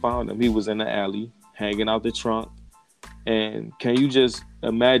that's where they found him. He was in the alley, hanging out the trunk. And can you just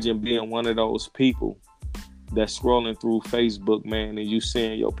imagine being one of those people that's scrolling through Facebook, man, and you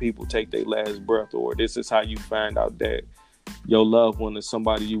seeing your people take their last breath, or this is how you find out that your loved one or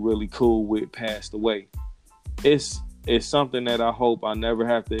somebody you really cool with passed away. It's something that I hope I never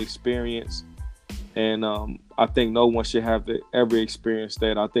have to experience. And I think no one should have to ever experience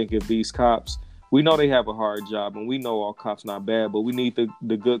that. I think if these cops we know they have a hard job, and we know all cops not bad, but we need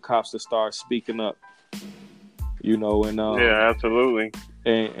the good cops to start speaking up, you know, Yeah, absolutely.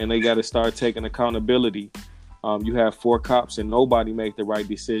 and they got to start taking accountability. You have 4 cops, and nobody made the right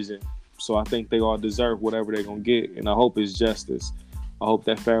decision, so I think they all deserve whatever they're gonna get, and I hope it's justice. I hope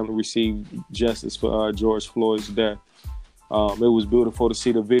that family received justice for George Floyd's death. It was beautiful to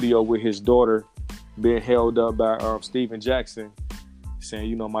see the video with his daughter being held up by Stephen Jackson, saying,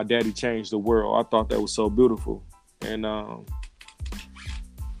 you know, my daddy changed the world. I thought that was so beautiful. And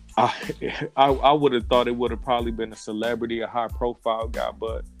I would have thought it would have probably been a celebrity, a high profile guy,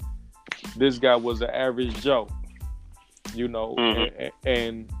 but this guy was an average Joe, you know,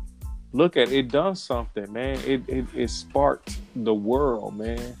 and look at it, done something, man. It sparked the world,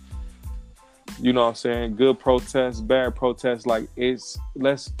 man. You know what I'm saying? Good protests, bad protests. Like,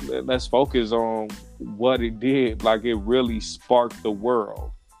 let's focus on what it did. Like, it really sparked the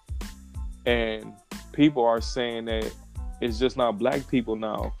world. And people are saying that it's just not black people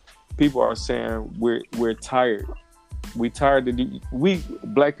now. People are saying we're tired. We tired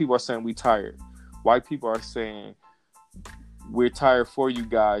black people are saying we tired. White people are saying we're tired for you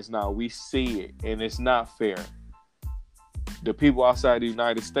guys now. We see it and it's not fair. The people outside the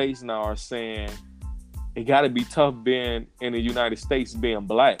United States now are saying it got to be tough being in the United States, being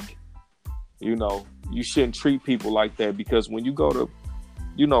black. You know, you shouldn't treat people like that, because when you go to,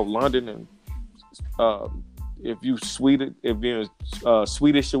 you know, London, and if you're Swedish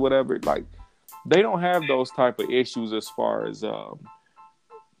or whatever, like, they don't have those type of issues as far as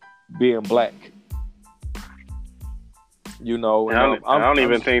being black. You know, and I don't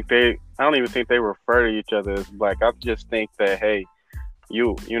even think they refer to each other as black. I just think that, hey,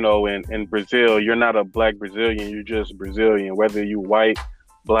 you know, in Brazil, you're not a black Brazilian. You're just Brazilian, whether you white,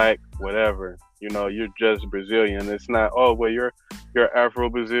 black, whatever. You know, you're just Brazilian. It's not, oh, well, you're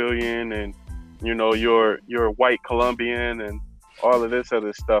Afro-Brazilian, and, you know, you're white Colombian, and all of this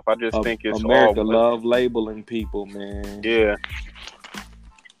other stuff. I just think it's America love labeling people, man. Yeah,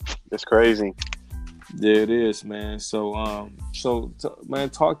 it's crazy. Yeah, it is, man. So, man,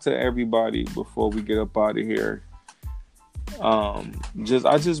 talk to everybody before we get up out of here. I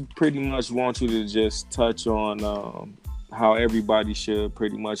just pretty much want you to just touch on how everybody should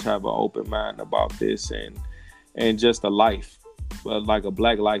pretty much have an open mind about this, and just a life, like a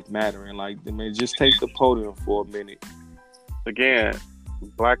Black Life Matter, and like, man, just take the podium for a minute. Again,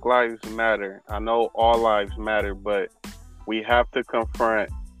 Black Lives Matter. I know all lives matter, but we have to confront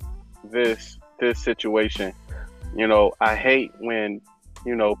this situation. You know, I hate when,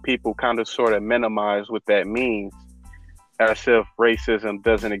 you know, people kind of sort of minimize what that means, as if racism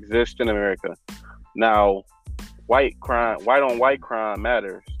doesn't exist in America. Now, white on white crime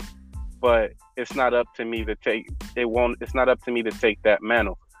matters, but it's not up to me to take it's not up to me to take that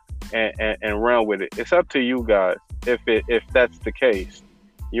mantle and run with it. It's up to you guys. If that's the case,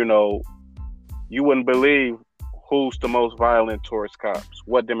 you know, you wouldn't believe who's the most violent towards cops.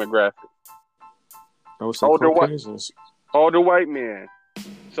 What demographic? Older white men.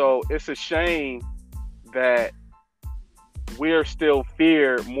 So it's a shame that we're still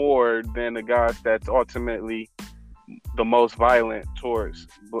feared more than the guys that's ultimately the most violent towards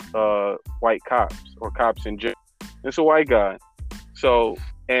white cops, or cops in general. It's a white guy. So,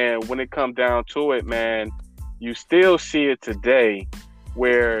 and when it comes down to it, man, you still see it today,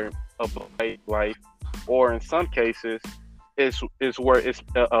 where a black life, or in some cases, is where it's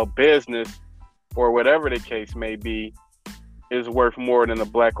a business, or whatever the case may be, is worth more than a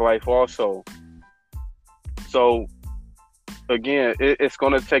black life also. So, again, it's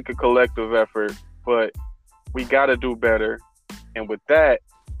going to take a collective effort, but we got to do better. And with that,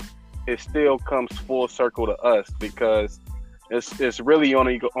 it still comes full circle to us, because it's really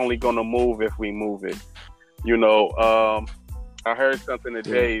only going to move if we move it. You know, I heard something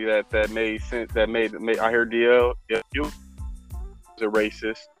today that made sense. I heard DL, you was a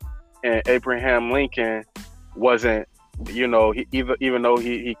racist, and Abraham Lincoln wasn't. You know, even though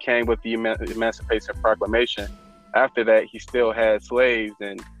he came with the Emancipation Proclamation, after that he still had slaves,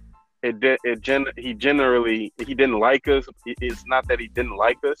 and he didn't like us. It's not that he didn't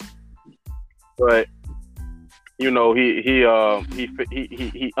like us, but you know, he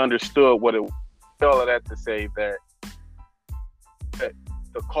understood what it was. All of that to say that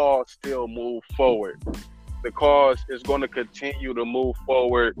the cause still move forward. The cause is going to continue to move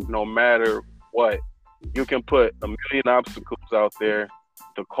forward no matter what. You can put a million obstacles out there.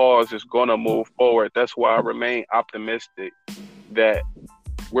 The cause is going to move forward. That's why I remain optimistic that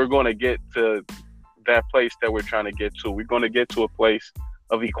we're going to get to that place that we're trying to get to. We're going to get to a place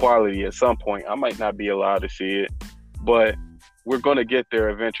of equality at some point. I might not be allowed to see it, but we're going to get there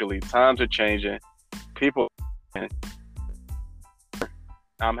eventually. Times are changing. People,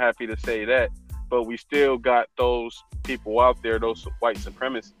 I'm happy to say that, but we still got those people out there, those white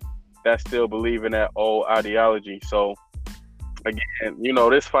supremacists that still believe in that old ideology. So again,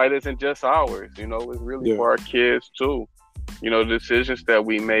 this fight isn't just ours. It's really for our kids too. The decisions that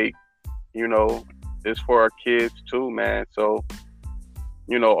we make, is for our kids too, man. So,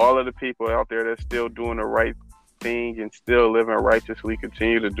 all of the people out there that's still doing the right thing and still living righteously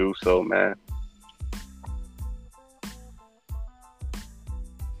continue to do so, man.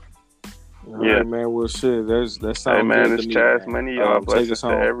 All right, man. Well, shit, that sounds hey, man, good it's to me, Chaz man. Money. Blessings to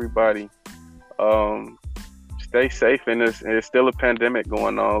everybody. Stay safe in this. There's still a pandemic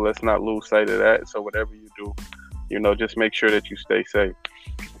going on. Let's not lose sight of that. So whatever you do, just make sure that you stay safe.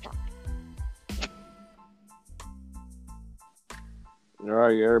 All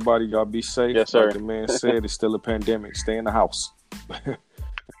right, everybody, y'all be safe. Yes, sir. Like the man said, it's still a pandemic. Stay in the house.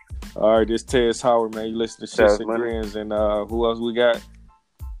 All right, this Tez Howard, man. You listen to Shits and Grins, and who else we got?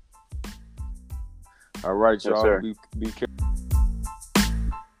 All right, y'all. Yes, sir. Be careful.